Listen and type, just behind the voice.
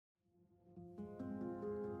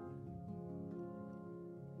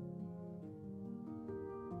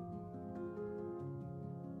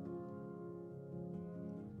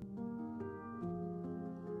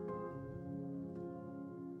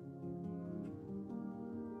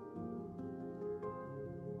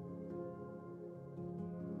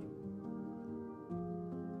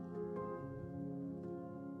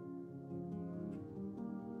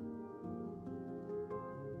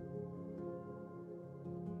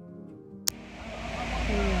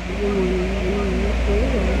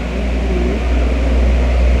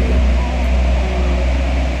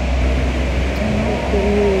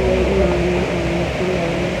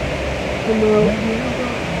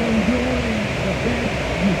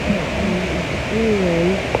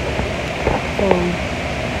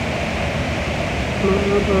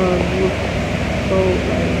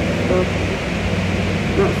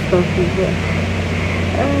stuffy, but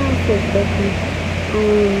so stuffy.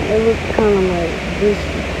 It looks kind of like this,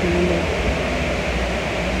 kind of.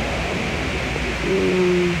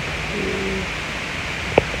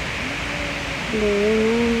 But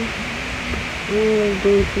I don't like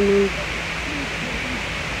doing too much.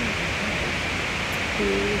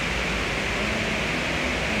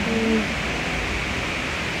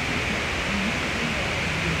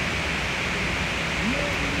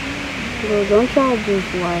 Well, don't y'all just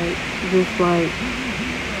like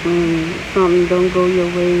when something don't go your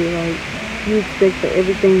way, like you expect for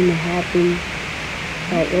everything to happen,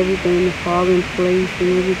 like everything to fall in place and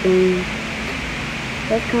everything.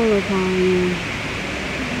 That's kind of like how I am.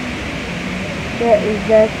 That's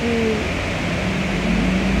exactly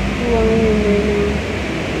who I am right now.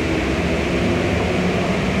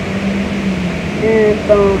 And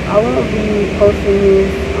I won't be posting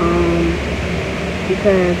this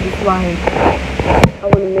because it's like I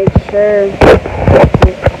want to make sure that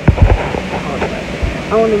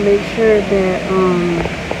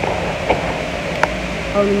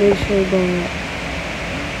what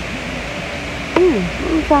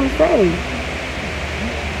I'm trying to say.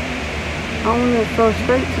 I want to go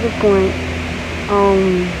straight to the point. I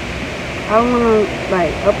don't want to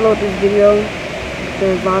like upload this video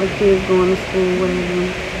because a lot of kids going to school, whatever.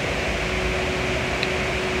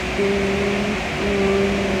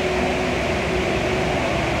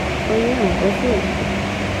 So yeah, that's it.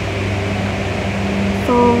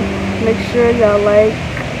 So make sure y'all like,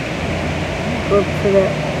 go to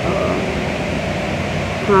that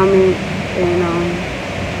comment and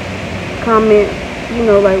comment, you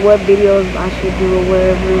know, like what videos I should do or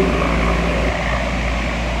whatever.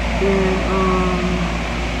 And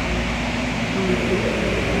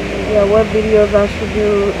yeah, what videos I should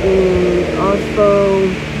do, and also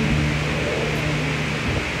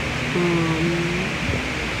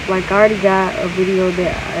like I already got a video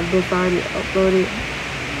that I just already uploaded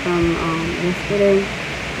from yesterday,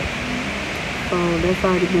 so that's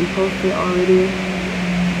already been posted already.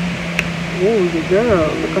 Ooh, the girl,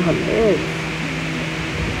 look at her legs.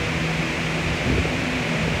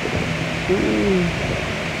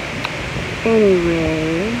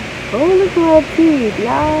 Anyway, oh, look at her teeth,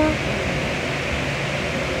 y'all.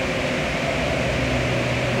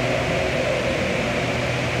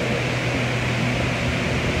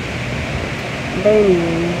 But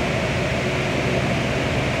anyway,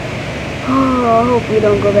 I hope we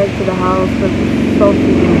don't go back to the house because it's so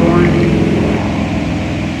freaking boring.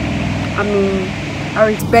 I mean, I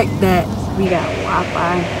respect that we got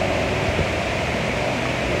Wi-Fi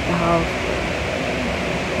at the house.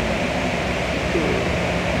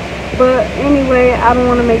 But anyway, I don't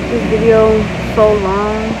want to make this video so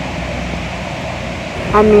long.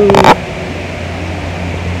 I mean,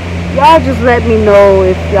 y'all just let me know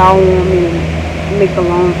if y'all want me to make a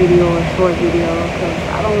long video or a short video, because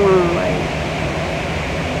I don't want to like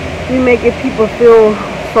be making people feel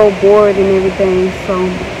so bored and everything. So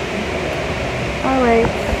alright,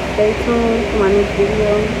 stay tuned for my next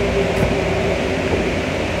video.